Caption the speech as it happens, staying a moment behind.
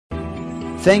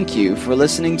Thank you for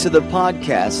listening to the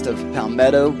podcast of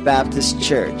Palmetto Baptist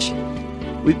Church.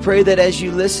 We pray that as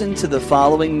you listen to the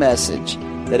following message,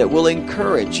 that it will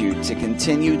encourage you to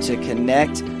continue to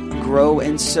connect, grow,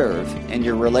 and serve in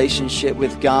your relationship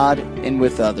with God and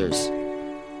with others.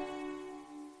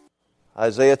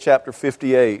 Isaiah chapter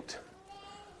 58.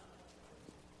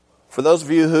 For those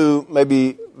of you who may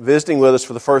be visiting with us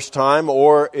for the first time,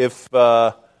 or if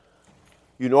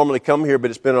you normally come here, but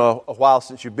it's been a while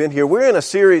since you've been here, we're in a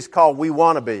series called We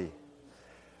Want to Be.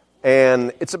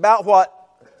 And it's about what,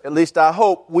 at least I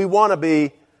hope, we want to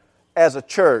be as a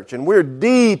church. And we're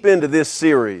deep into this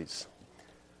series.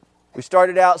 We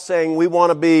started out saying we want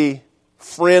to be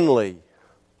friendly.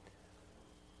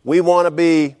 We want to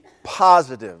be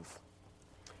positive.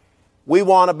 We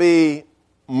want to be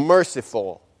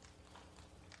merciful.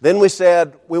 Then we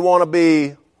said we want to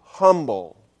be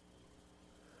humble.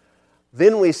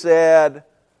 Then we said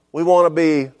we want to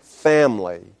be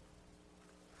family.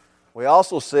 We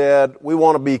also said we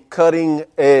want to be cutting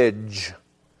edge.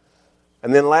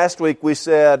 And then last week we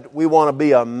said we want to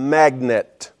be a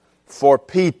magnet for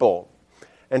people.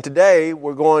 And today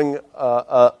we're going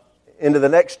into the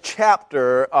next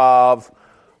chapter of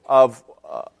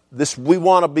this We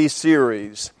Want to Be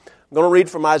series. I'm going to read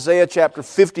from Isaiah chapter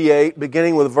 58,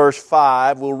 beginning with verse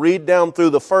 5. We'll read down through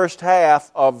the first half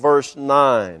of verse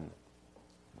 9.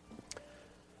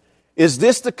 Is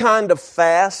this the kind of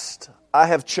fast I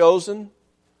have chosen?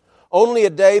 Only a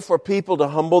day for people to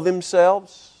humble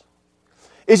themselves?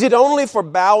 Is it only for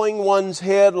bowing one's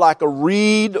head like a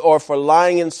reed or for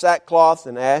lying in sackcloth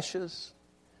and ashes?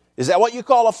 Is that what you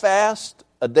call a fast,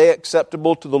 a day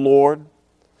acceptable to the Lord?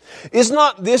 Is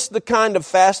not this the kind of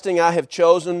fasting I have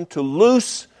chosen, to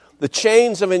loose the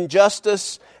chains of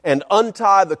injustice and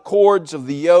untie the cords of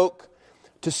the yoke,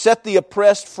 to set the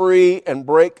oppressed free and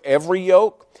break every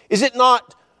yoke? Is it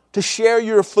not to share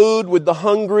your food with the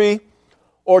hungry,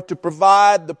 or to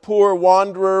provide the poor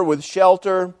wanderer with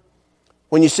shelter?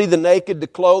 When you see the naked, to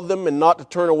clothe them, and not to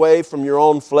turn away from your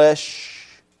own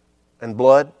flesh and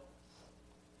blood?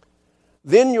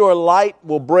 Then your light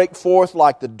will break forth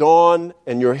like the dawn,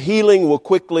 and your healing will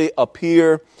quickly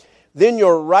appear. Then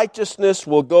your righteousness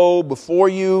will go before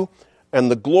you,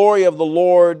 and the glory of the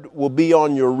Lord will be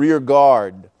on your rear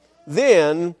guard.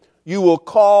 Then you will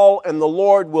call, and the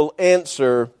Lord will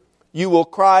answer. You will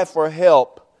cry for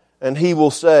help, and He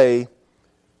will say,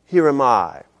 "Here am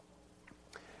I."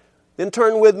 Then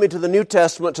turn with me to the New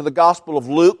Testament, to the Gospel of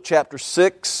Luke, chapter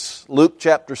 6. Luke,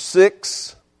 chapter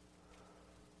 6.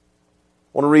 I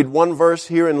want to read one verse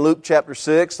here in Luke, chapter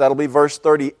 6. That'll be verse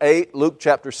 38. Luke,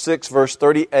 chapter 6, verse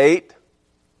 38.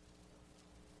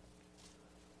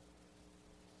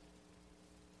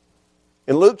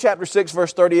 In Luke chapter 6,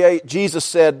 verse 38, Jesus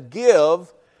said,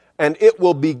 "Give, and it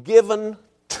will be given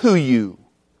to you.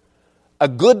 A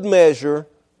good measure,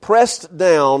 pressed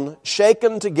down,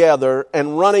 shaken together,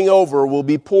 and running over will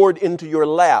be poured into your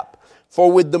lap.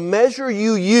 For with the measure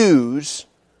you use,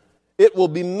 it will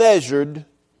be measured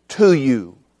to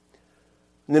you."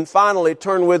 And then finally,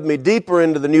 turn with me deeper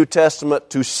into the New Testament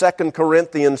to 2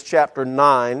 Corinthians chapter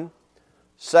 9.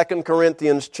 2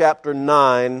 Corinthians chapter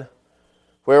 9,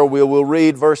 where we will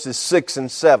read verses 6 and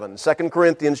 7. 2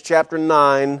 Corinthians chapter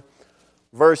 9,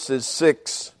 verses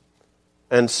 6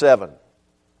 and 7.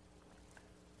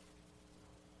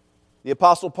 The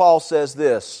Apostle Paul says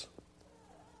this,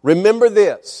 "Remember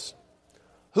this,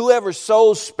 whoever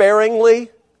sows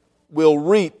sparingly will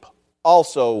reap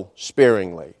also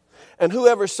sparingly, and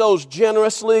whoever sows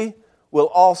generously will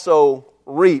also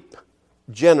reap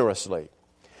generously.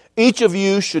 Each of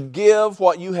you should give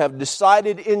what you have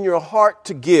decided in your heart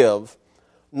to give,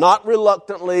 not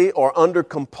reluctantly or under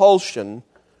compulsion,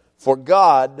 for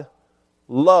God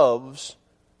loves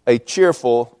a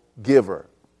cheerful giver."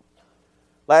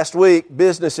 Last week,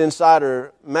 Business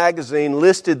Insider magazine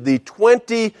listed the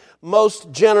 20 most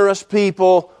generous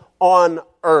people on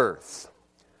earth.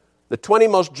 The 20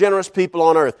 most generous people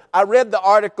on earth. I read the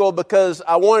article because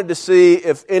I wanted to see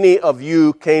if any of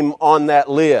you came on that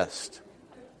list.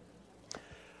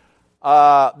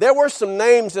 There were some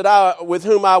names with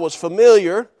whom I was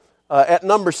familiar. At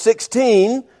number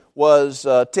 16 was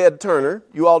Ted Turner.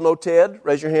 You all know Ted?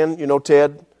 Raise your hand. You know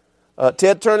Ted.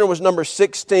 Ted Turner was number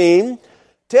 16.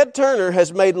 Ted Turner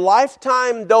has made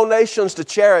lifetime donations to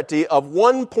charity of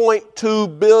 $1.2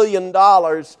 billion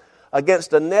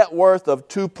against a net worth of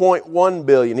 $2.1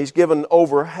 billion. He's given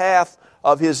over half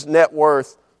of his net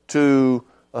worth to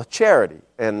charity.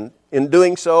 And in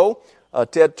doing so,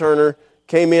 Ted Turner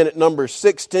came in at number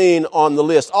 16 on the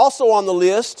list. Also on the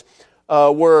list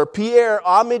were Pierre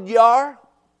Omidyar.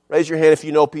 Raise your hand if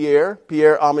you know Pierre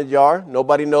Omidyar.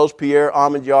 Nobody knows Pierre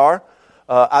Omidyar.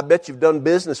 I bet you've done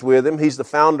business with him. He's the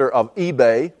founder of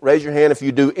eBay. Raise your hand if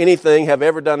you do anything, have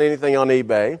ever done anything on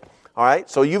eBay. All right,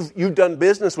 so you've done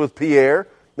business with Pierre,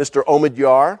 Mr.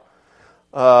 Omidyar.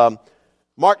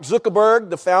 Mark Zuckerberg,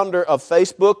 the founder of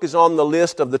Facebook, is on the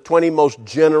list of the 20 most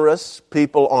generous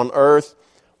people on earth.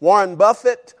 Warren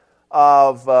Buffett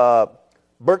of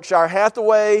Berkshire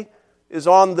Hathaway is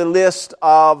on the list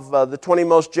of the 20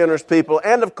 most generous people.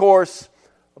 And, of course,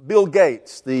 Bill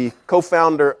Gates, the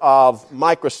co-founder of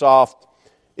Microsoft,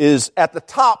 is at the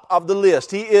top of the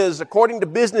list. He is, according to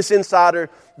Business Insider,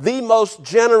 the most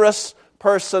generous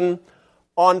person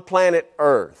on planet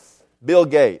Earth. Bill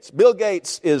Gates. Bill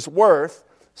Gates is worth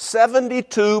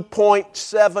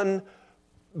 $72.7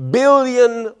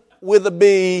 billion with a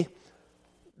B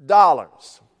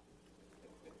dollars.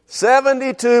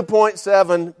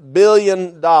 $72.7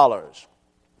 billion.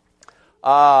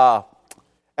 At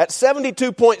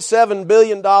 $72.7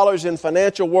 billion in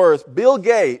financial worth, Bill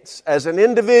Gates, as an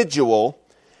individual,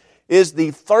 is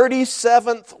the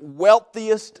 37th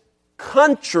wealthiest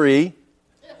country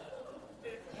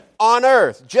on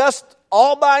earth. Just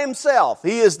all by himself.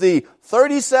 He is the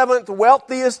 37th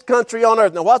wealthiest country on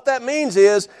earth. Now, what that means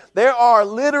is there are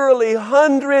literally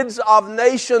hundreds of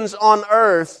nations on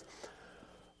earth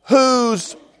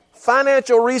whose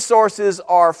financial resources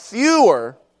are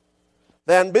fewer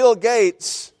than Bill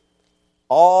Gates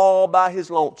all by his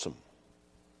lonesome.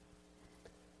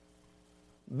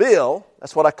 Bill,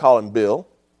 that's what I call him, Bill.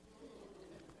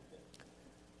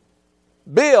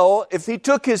 Bill, if he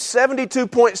took his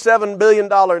 $72.7 billion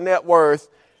net worth,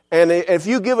 and if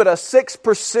you give it a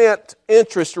 6%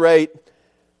 interest rate,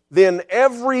 then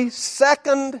every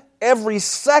second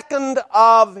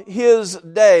of his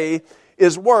day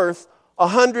is worth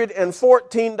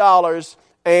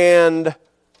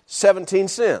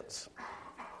 $114.17.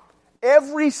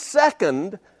 Every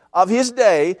second of his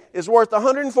day is worth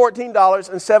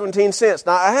 $114.17.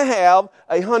 Now, I have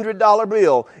a $100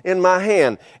 bill in my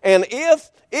hand. And if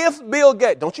Bill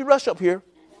Gates, don't you rush up here.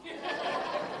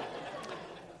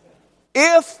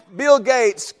 If Bill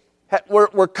Gates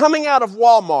were coming out of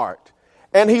Walmart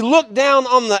and he looked down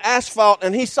on the asphalt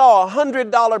and he saw a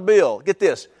 $100 bill, get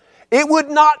this, it would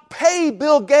not pay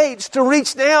Bill Gates to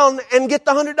reach down and get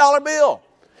the $100 bill.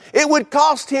 It would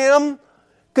cost him,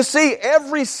 because see,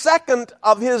 every second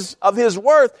of his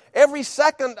worth, every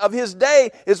second of his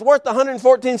day is worth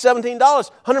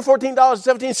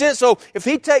 $114.17. So if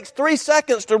he takes 3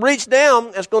 seconds to reach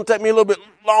down, it's going to take me a little bit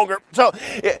longer. So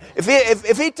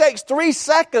if he takes 3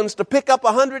 seconds to pick up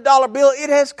a $100 bill, it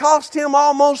has cost him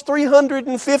almost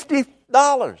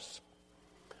 $350.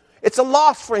 It's a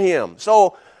loss for him.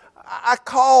 So I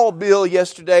called Bill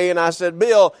yesterday and I said,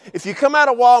 Bill, if you come out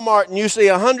of Walmart and you see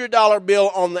a $100 bill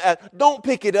on don't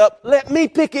pick it up. Let me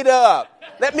pick it up.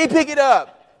 Let me pick it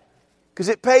up. Because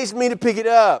it pays me to pick it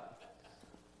up.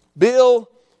 Bill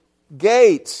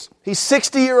Gates, he's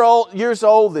 60 years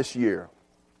old this year.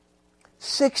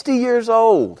 60 years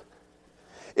old.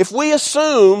 If we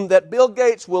assume that Bill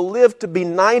Gates will live to be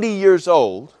 90 years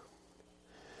old,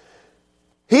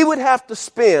 he would have to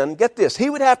spend, get this, he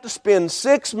would have to spend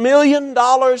 $6 million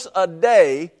a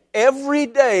day, every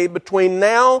day between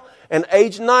now and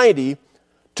age 90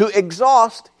 to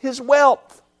exhaust his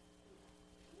wealth.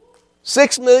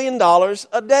 $6 million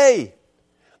a day.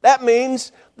 That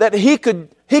means that he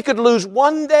could lose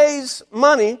one day's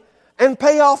money and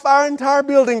pay off our entire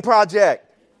building project.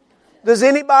 Does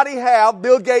anybody have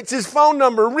Bill Gates' phone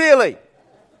number, really?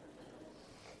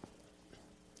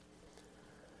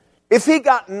 If he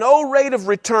got no rate of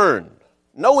return,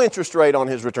 no interest rate on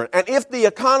his return, and if the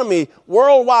economy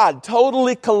worldwide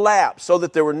totally collapsed so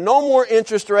that there were no more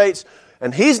interest rates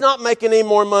and he's not making any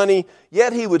more money,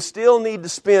 yet he would still need to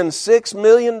spend $6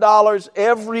 million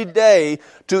every day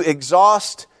to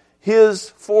exhaust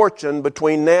his fortune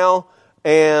between now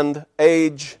and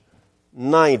age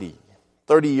 90,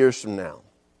 30 years from now.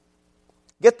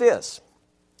 Get this.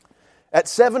 At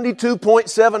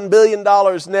 $72.7 billion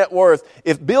net worth,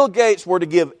 if Bill Gates were to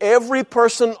give every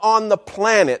person on the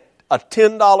planet a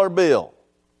 $10 bill,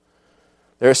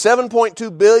 there are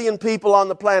 7.2 billion people on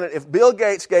the planet. If Bill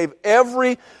Gates gave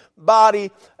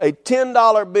everybody a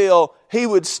 $10 bill, he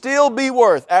would still be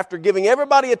worth, after giving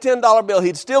everybody a $10 bill,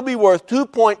 he'd still be worth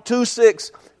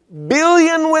 $2.26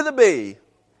 billion with a B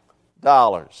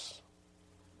dollars.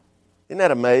 Isn't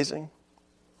that amazing?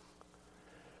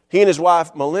 He and his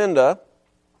wife, Melinda,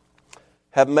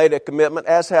 have made a commitment,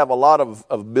 as have a lot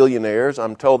of billionaires,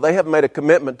 I'm told. They have made a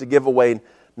commitment to give away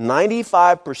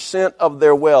 95% of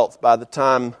their wealth by the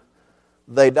time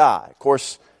they die. Of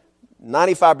course,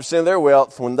 95% of their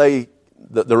wealth, when the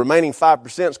remaining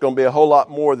 5% is going to be a whole lot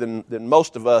more than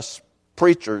most of us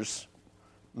preachers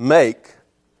make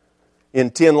in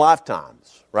 10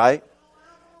 lifetimes, right?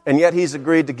 And yet he's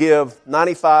agreed to give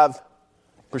 95%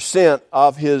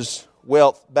 of his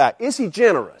wealth back. Is he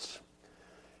generous?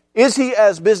 Is he,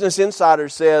 as Business Insider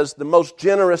says, the most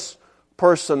generous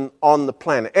person on the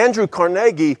planet? Andrew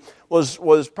Carnegie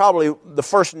was probably the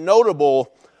first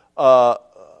notable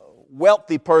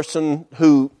wealthy person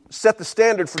who set the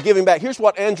standard for giving back. Here's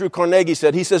what Andrew Carnegie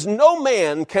said. He says, "No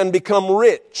man can become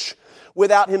rich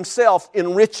without himself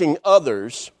enriching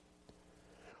others.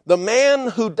 The man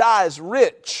who dies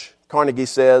rich," Carnegie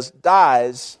says,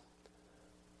 "dies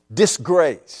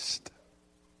disgraced."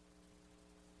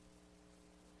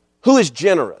 Who is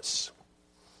generous?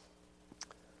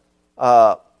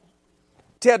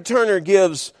 Ted Turner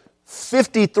gives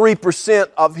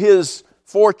 53% of his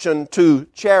fortune to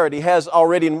charity, has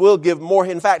already and will give more.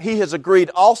 In fact, he has agreed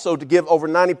also to give over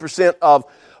 90%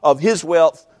 of his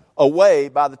wealth away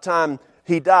by the time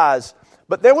he dies.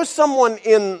 But there was someone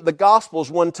in the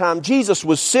Gospels one time. Jesus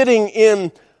was sitting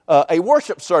in a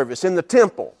worship service in the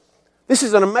temple. This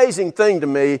is an amazing thing to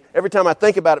me every time I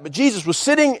think about it. But Jesus was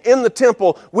sitting in the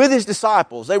temple with his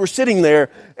disciples. They were sitting there,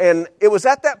 and it was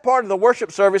at that part of the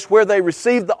worship service where they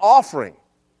received the offering,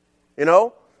 you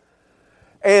know.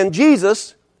 And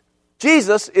Jesus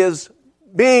is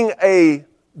being a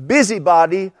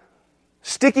busybody,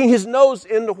 sticking his nose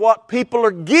into what people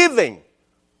are giving.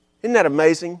 Isn't that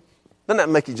amazing? Doesn't that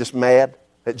make you just mad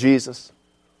at Jesus?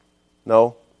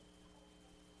 No.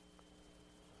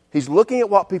 He's looking at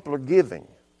what people are giving.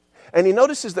 And he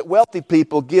notices that wealthy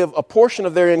people give a portion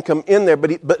of their income in there,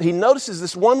 but he notices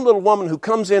this one little woman who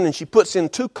comes in and she puts in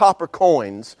 2 copper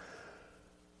coins.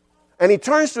 And he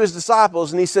turns to his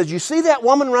disciples and he says, "You see that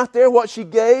woman right there, what she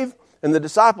gave?" And the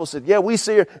disciples said, "Yeah, we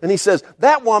see her." And he says,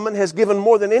 "That woman has given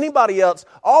more than anybody else.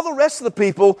 All the rest of the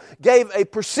people gave a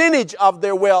percentage of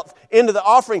their wealth into the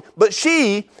offering. But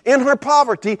she, in her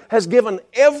poverty, has given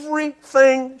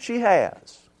everything she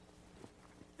has."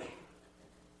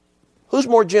 Who's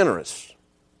more generous?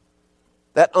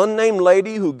 That unnamed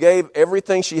lady who gave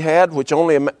everything she had, which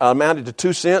only amounted to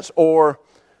 2 cents, or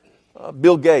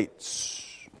Bill Gates,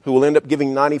 who will end up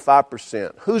giving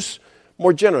 95%? Who's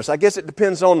more generous? I guess it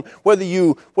depends on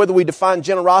whether we define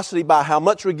generosity by how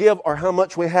much we give or how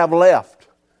much we have left.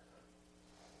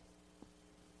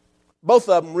 Both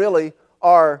of them really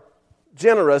are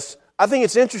generous. I think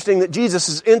it's interesting that Jesus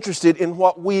is interested in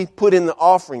what we put in the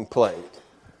offering plate.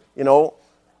 You know,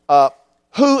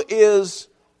 who is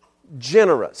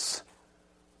generous?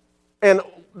 And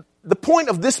the point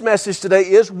of this message today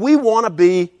is we want to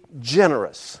be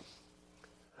generous.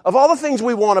 Of all the things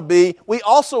we want to be, we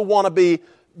also want to be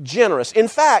generous. In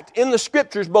fact, in the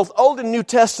Scriptures, both Old and New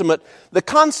Testament, the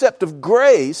concept of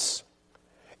grace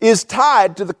is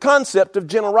tied to the concept of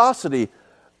generosity.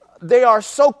 They are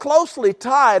so closely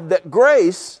tied that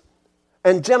grace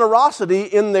and generosity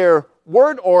in their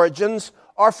word origins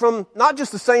are from not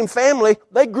just the same family,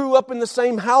 they grew up in the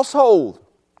same household.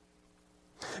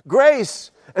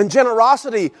 Grace and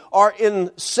generosity are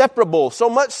inseparable, so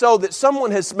much so that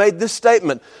someone has made this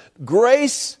statement: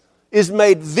 grace is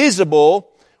made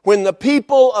visible when the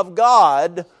people of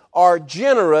God are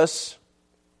generous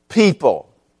people.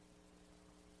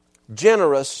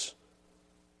 Generous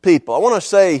people. I want to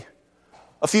say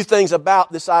a few things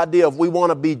about this idea of we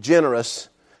want to be generous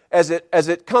as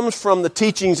it comes from the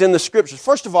teachings in the Scriptures.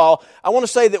 First of all, I want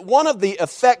to say that one of the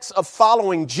effects of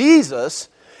following Jesus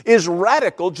is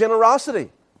radical generosity.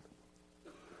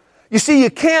 You see, you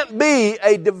can't be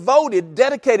a devoted,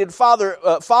 dedicated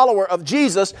follower of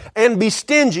Jesus and be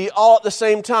stingy all at the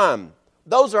same time.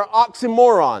 Those are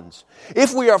oxymorons.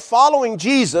 If we are following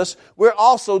Jesus, we're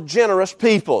also generous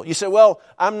people. You say, "Well,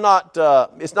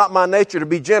 it's not my nature to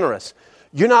be generous."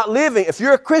 You're not living. If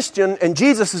you're a Christian and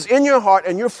Jesus is in your heart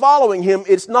and you're following Him,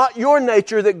 it's not your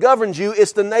nature that governs you.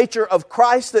 It's the nature of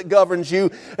Christ that governs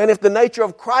you. And if the nature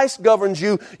of Christ governs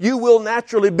you, you will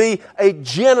naturally be a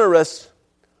generous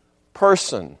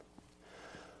person.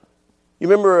 You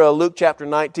remember Luke chapter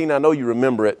 19? I know you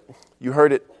remember it. You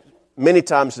heard it many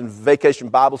times in vacation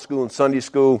Bible school and Sunday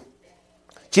school.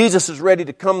 Jesus is ready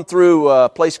to come through a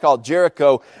place called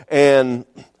Jericho, and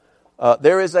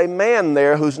there is a man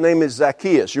there whose name is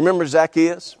Zacchaeus. You remember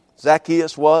Zacchaeus?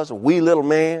 Zacchaeus was a wee little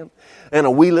man, and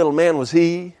a wee little man was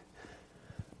he.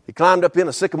 He climbed up in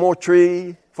a sycamore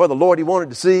tree for the Lord he wanted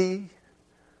to see.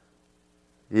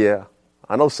 Yeah,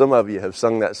 I know some of you have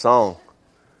sung that song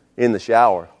in the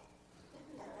shower.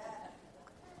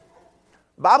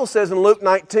 The Bible says in Luke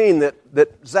 19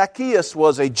 that Zacchaeus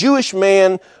was a Jewish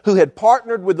man who had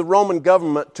partnered with the Roman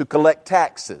government to collect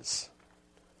taxes.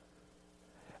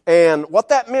 And what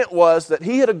that meant was that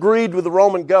he had agreed with the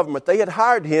Roman government. They had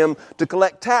hired him to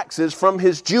collect taxes from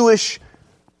his Jewish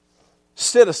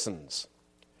citizens.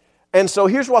 And so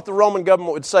here's what the Roman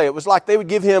government would say. It was like they would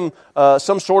give him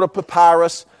some sort of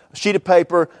papyrus, a sheet of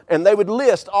paper, and they would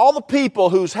list all the people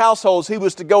whose households he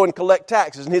was to go and collect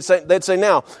taxes. And they'd say,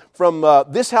 now, from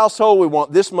this household we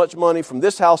want this much money, from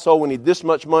this household we need this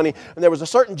much money. And there was a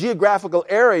certain geographical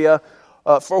area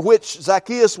for which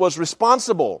Zacchaeus was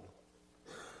responsible.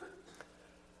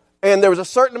 And there was a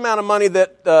certain amount of money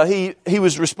that he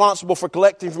was responsible for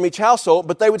collecting from each household.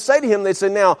 But they would say to him, they'd say,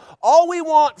 now, all we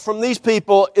want from these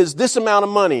people is this amount of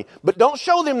money. But don't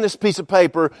show them this piece of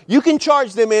paper. You can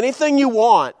charge them anything you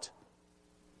want.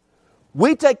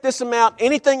 We take this amount,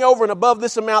 anything over and above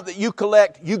this amount that you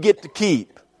collect, you get to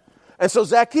keep. And so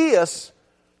Zacchaeus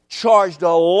charged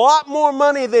a lot more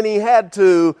money than he had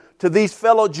to these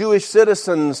fellow Jewish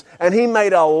citizens. And he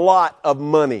made a lot of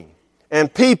money.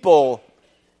 And people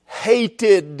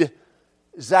hated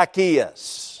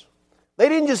Zacchaeus. They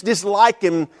didn't just dislike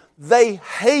him, they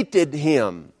hated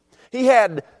him. He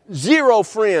had zero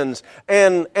friends,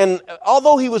 and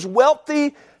although he was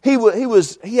wealthy,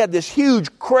 he had this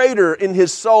huge crater in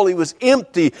his soul. He was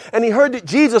empty, and he heard that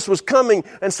Jesus was coming,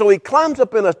 and so he climbs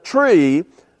up in a tree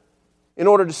in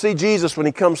order to see Jesus when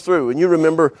he comes through. And you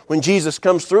remember when Jesus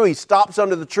comes through, he stops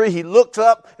under the tree, he looks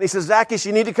up, and he says, Zacchaeus,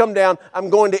 you need to come down. I'm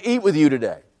going to eat with you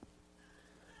today.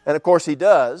 And of course he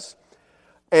does.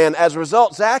 And as a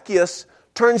result, Zacchaeus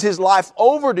turns his life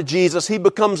over to Jesus. He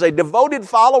becomes a devoted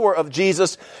follower of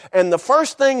Jesus. And the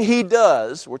first thing he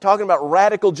does, we're talking about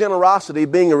radical generosity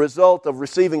being a result of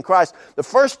receiving Christ. The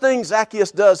first thing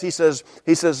Zacchaeus does, he says,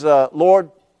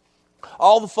 Lord,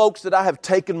 all the folks that I have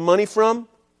taken money from,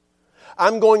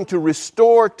 I'm going to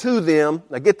restore to them.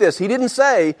 Now get this, he didn't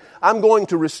say, I'm going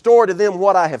to restore to them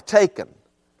what I have taken.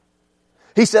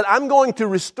 He said, I'm going to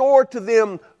restore to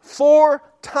them 4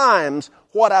 times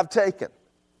what I've taken.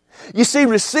 You see,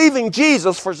 receiving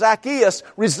Jesus for Zacchaeus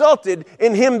resulted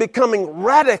in him becoming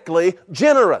radically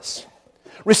generous.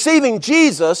 Receiving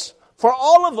Jesus for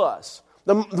all of us.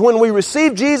 When we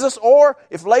receive Jesus, or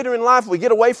if later in life we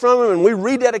get away from Him and we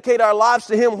rededicate our lives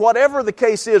to Him, whatever the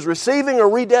case is, receiving or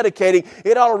rededicating,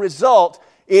 it ought to result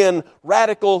in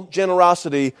radical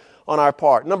generosity on our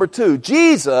part. Number 2,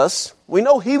 Jesus, we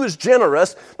know He was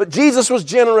generous, but Jesus was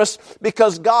generous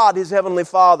because God, His Heavenly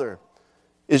Father,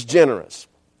 is generous.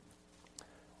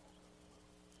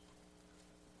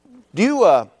 Do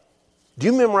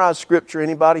you memorize Scripture,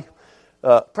 anybody?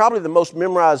 Probably the most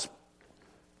memorized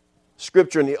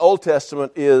Scripture in the Old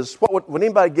Testament is, would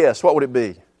anybody guess, what would it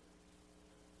be?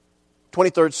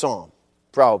 23rd Psalm,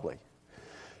 probably.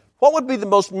 What would be the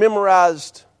most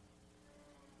memorized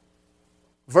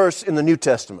verse in the New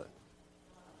Testament?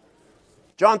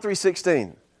 John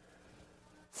 3:16.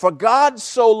 For God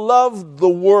so loved the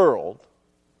world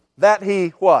that He,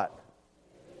 what?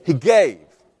 He gave.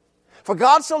 For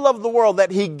God so loved the world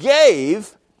that He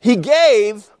gave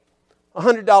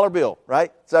 $100 bill,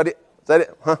 right? Is that it?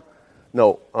 Huh?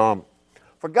 No.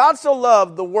 For God so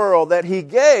loved the world that He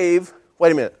gave,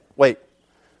 wait a minute, wait.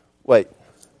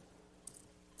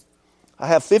 I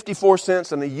have 54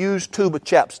 cents and a used tube of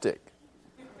chapstick.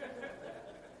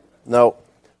 No.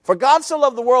 For God so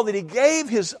loved the world that He gave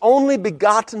His only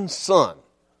begotten Son,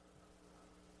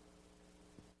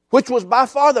 which was by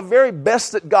far the very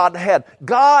best that God had.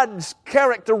 God's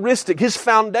characteristic, His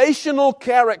foundational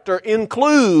character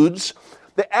includes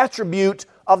the attribute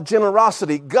of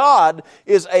generosity. God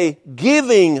is a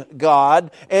giving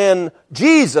God, and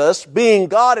Jesus, being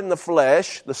God in the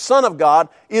flesh, the Son of God,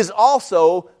 is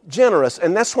also generous.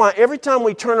 And that's why every time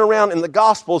we turn around in the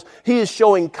Gospels, He is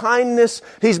showing kindness,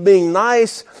 He's being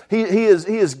nice, He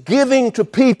is giving to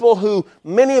people who,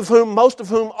 many of whom, most of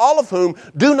whom, all of whom,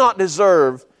 do not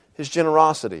deserve His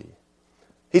generosity.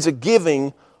 He's a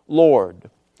giving Lord.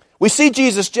 We see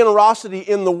Jesus' generosity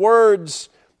in the words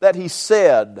that He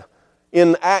said.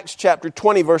 In Acts chapter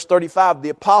 20, verse 35, the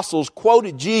apostles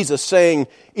quoted Jesus saying,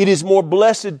 "It is more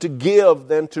blessed to give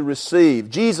than to receive."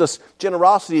 Jesus'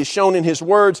 generosity is shown in His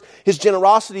words. His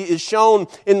generosity is shown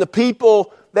in the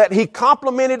people that He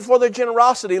complimented for their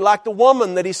generosity, like the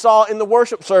woman that He saw in the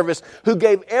worship service who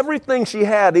gave everything she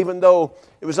had, even though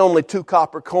it was only 2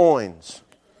 copper coins.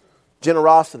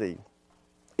 Generosity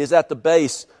is at the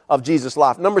base of Jesus'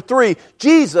 life. Number 3,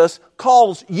 Jesus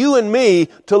calls you and me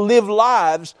to live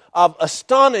lives of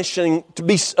to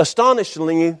be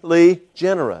astonishingly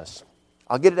generous.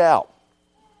 I'll get it out.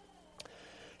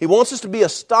 He wants us to be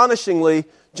astonishingly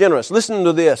generous. Listen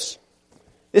to this.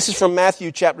 This is from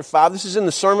Matthew chapter 5. This is in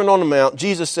the Sermon on the Mount.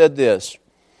 Jesus said this.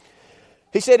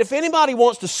 He said, if anybody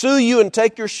wants to sue you and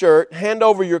take your shirt, hand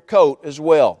over your coat as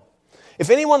well. If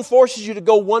anyone forces you to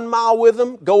go 1 mile with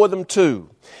them, go with them 2.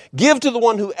 Give to the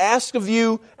one who asks of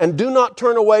you, and do not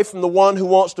turn away from the one who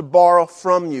wants to borrow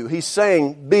from you. He's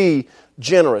saying, be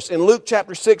generous. In Luke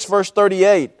chapter 6, verse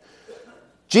 38,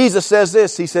 Jesus says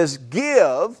this. He says,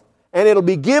 give, and it'll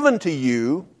be given to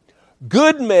you,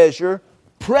 good measure,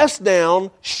 pressed down,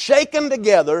 shaken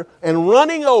together, and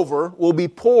running over will be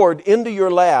poured into your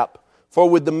lap. For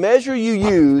with the measure you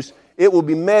use, it will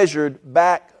be measured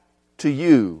back to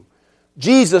you.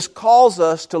 Jesus calls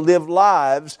us to live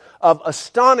lives of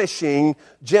astonishing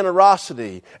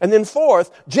generosity. And then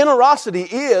fourth, generosity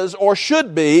is or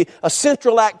should be a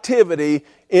central activity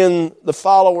in the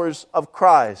followers of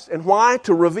Christ. And why?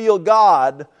 To reveal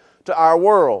God to our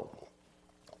world.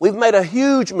 We've made a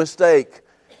huge mistake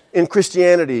in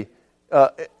Christianity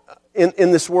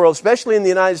in this world, especially in the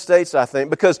United States, I think,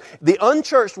 because the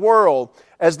unchurched world,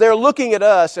 as they're looking at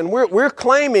us and we're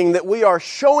claiming that we are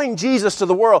showing Jesus to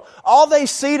the world, all they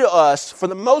see to us, for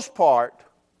the most part,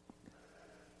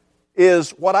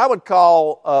 is what I would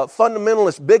call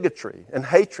fundamentalist bigotry and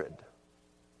hatred.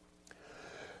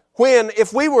 When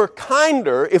if we were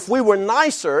kinder, if we were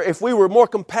nicer, if we were more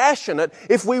compassionate,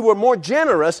 if we were more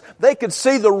generous, they could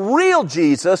see the real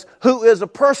Jesus, who is a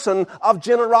person of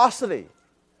generosity.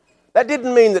 That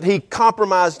didn't mean that He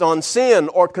compromised on sin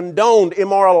or condoned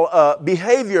immoral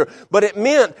behavior, but it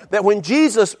meant that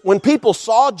when people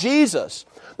saw Jesus,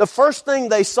 the first thing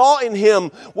they saw in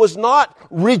Him was not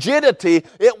rigidity,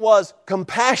 it was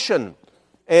compassion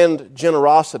and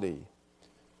generosity.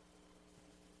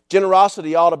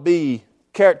 Generosity ought to be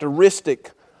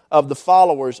characteristic of the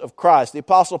followers of Christ. The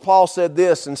Apostle Paul said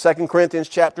this in 2 Corinthians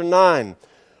chapter 9.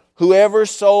 Whoever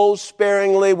sows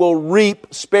sparingly will reap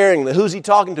sparingly. Who's he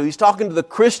talking to? He's talking to the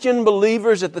Christian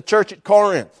believers at the church at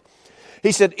Corinth.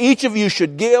 He said, each of you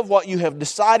should give what you have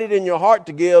decided in your heart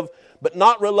to give, but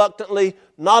not reluctantly,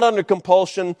 not under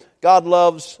compulsion. God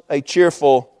loves a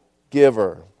cheerful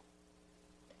giver.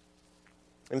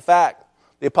 In fact,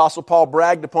 the Apostle Paul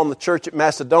bragged upon the church at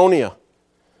Macedonia,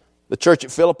 the church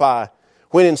at Philippi,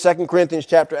 when in 2 Corinthians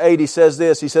chapter 8 he says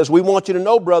this. He says, we want you to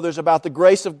know, brothers, about the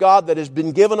grace of God that has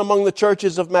been given among the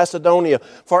churches of Macedonia.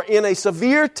 For in a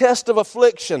severe test of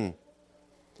affliction,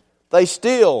 they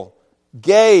still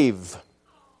gave.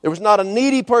 There was not a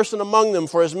needy person among them,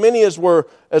 for as many as were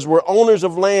owners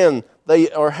of land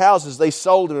or houses, they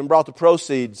sold them and brought the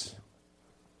proceeds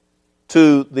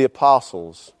to the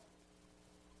apostles.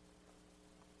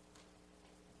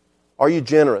 Are you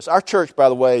generous? Our church, by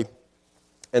the way,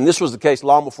 and this was the case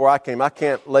long before I came. I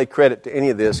can't lay credit to any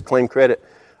of this, claim credit.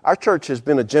 Our church has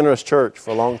been a generous church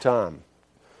for a long time.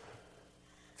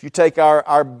 If you take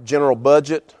our general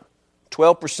budget,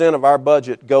 12% of our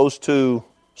budget goes to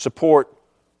support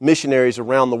missionaries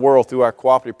around the world through our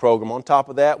cooperative program. On top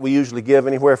of that, we usually give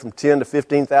anywhere from $10,000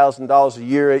 to $15,000 a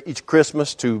year each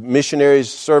Christmas to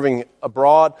missionaries serving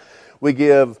abroad. We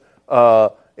give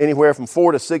anywhere from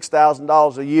 $4,000 to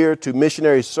 $6,000 a year to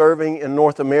missionaries serving in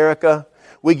North America.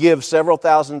 We give several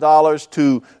 $1,000s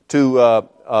to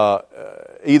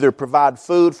either provide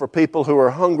food for people who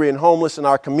are hungry and homeless in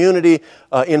our community.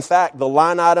 In fact, the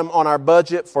line item on our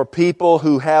budget for people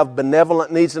who have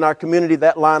benevolent needs in our community,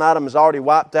 that line item is already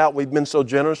wiped out. We've been so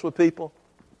generous with people.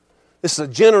 This is a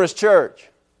generous church.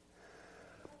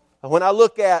 When I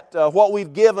look at what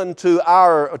we've given to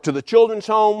the children's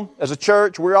home as a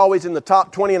church, we're always in the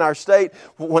top 20 in our state.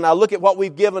 When I look at what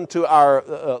we've given to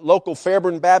our local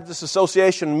Fairburn Baptist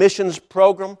Association missions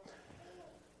program,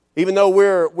 even though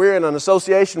we're in an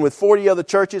association with 40 other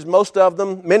churches,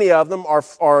 many of them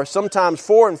are sometimes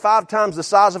 4 and 5 times the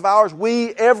size of ours. We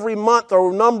every month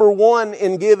are number 1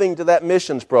 in giving to that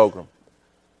missions program.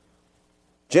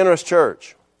 Generous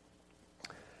church.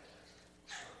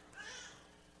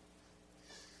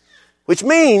 Which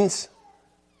means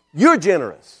you're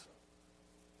generous.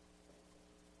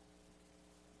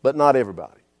 But not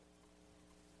everybody.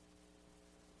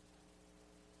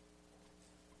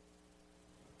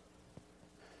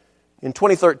 In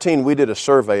 2013, we did a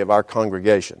survey of our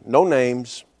congregation. No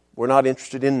names. We're not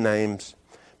interested in names.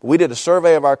 But we did a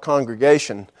survey of our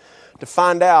congregation to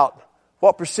find out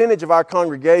what percentage of our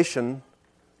congregation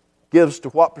gives to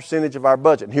what percentage of our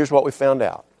budget. And here's what we found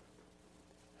out.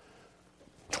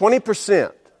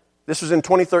 20%, this was in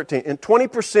 2013, and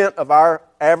 20% of our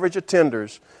average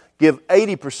attenders give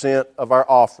 80% of our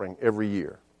offering every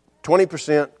year.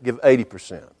 20% give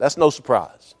 80%. That's no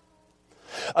surprise.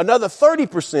 Another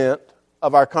 30%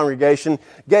 of our congregation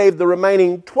gave the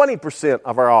remaining 20%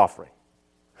 of our offering.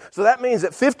 So that means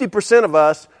that 50% of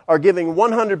us are giving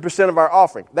 100% of our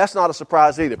offering. That's not a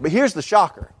surprise either. But here's the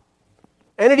shocker,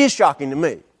 and it is shocking to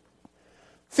me.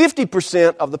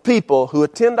 50% of the people who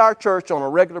attend our church on a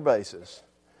regular basis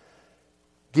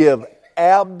give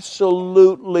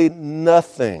absolutely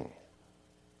nothing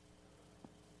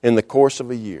in the course of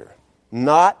a year.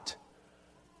 Not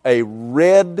a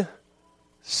red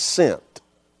cent.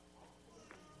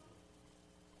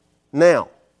 Now,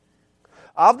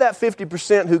 of that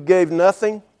 50% who gave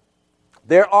nothing,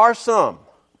 there are some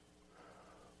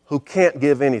who can't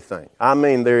give anything. I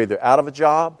mean, they're either out of a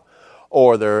job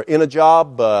or they're in a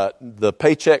job, but the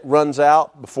paycheck runs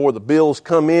out before the bills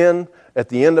come in at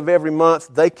the end of every month.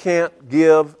 They can't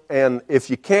give, and if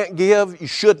you can't give, you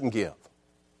shouldn't give.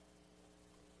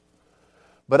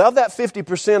 But of that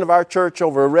 50% of our church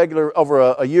over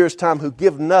a year's time who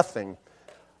give nothing,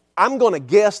 I'm going to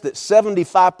guess that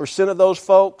 75% of those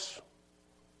folks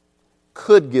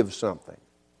could give something,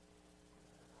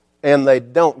 and they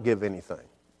don't give anything.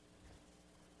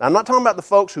 Now, I'm not talking about the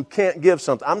folks who can't give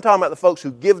something. I'm talking about the folks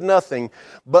who give nothing,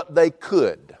 but they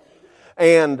could.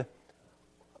 And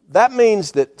that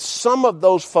means that some of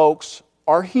those folks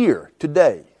are here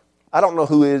today. I don't know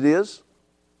who it is,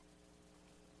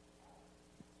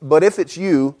 but if it's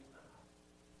you,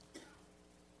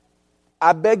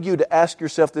 I beg you to ask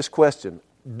yourself this question: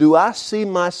 do I see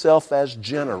myself as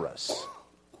generous?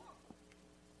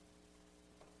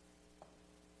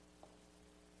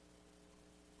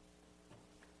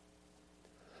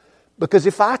 Because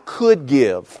if I could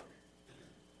give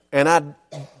and I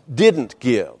didn't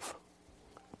give,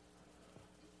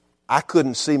 I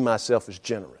couldn't see myself as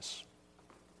generous.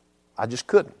 I just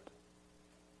couldn't.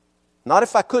 Not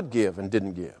if I could give and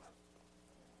didn't give.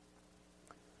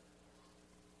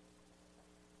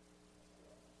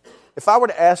 If I were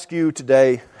to ask you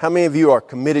today, how many of you are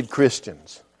committed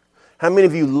Christians? How many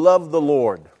of you love the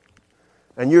Lord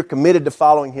and you're committed to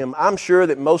following Him? I'm sure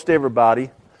that most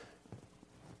everybody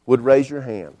would raise your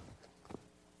hand.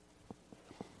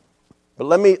 But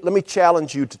let me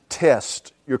challenge you to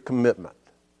test your commitment.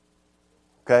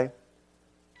 Okay?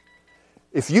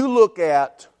 If you look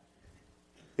at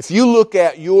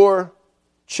your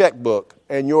checkbook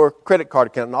and your credit card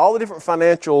account and all the different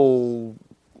financial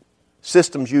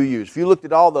systems you use, if you looked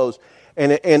at all those,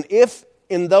 and if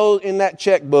in that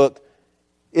checkbook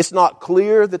it's not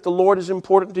clear that the Lord is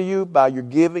important to you by your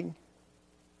giving,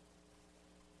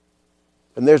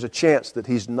 and there's a chance that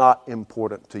He's not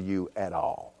important to you at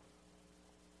all.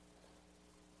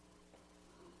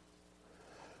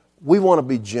 We want to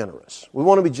be generous. We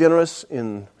want to be generous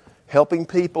in helping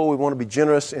people. We want to be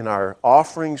generous in our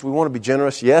offerings. We want to be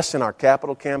generous, yes, in our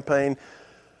capital campaign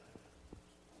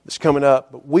that's coming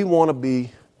up, but we want to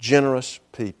be generous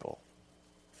people.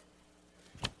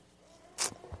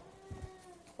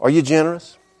 Are you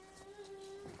generous?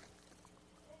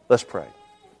 Let's pray.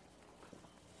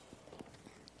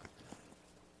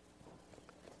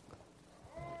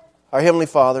 Our Heavenly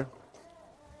Father,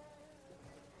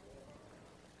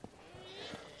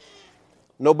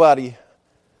 nobody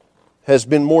has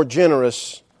been more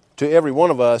generous to every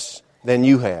one of us than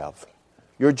you have.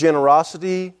 Your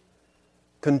generosity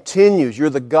continues. You're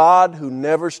the God who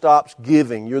never stops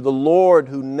giving. You're the Lord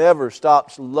who never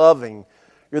stops loving.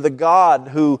 You're the God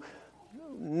who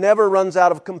never runs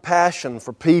out of compassion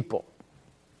for people.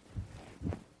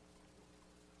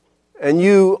 And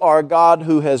you are a God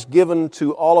who has given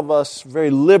to all of us very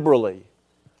liberally.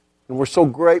 And we're so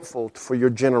grateful for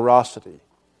your generosity.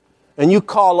 And you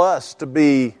call us to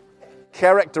be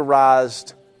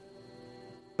characterized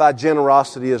by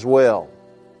generosity as well.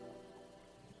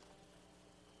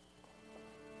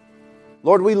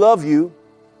 Lord, we love you,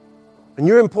 and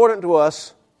you're important to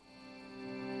us.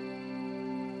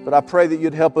 But I pray that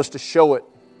you'd help us to show it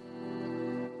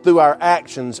through our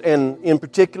actions, and in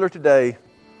particular today,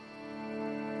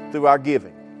 through our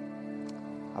giving.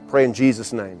 I pray in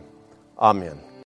Jesus' name. Amen.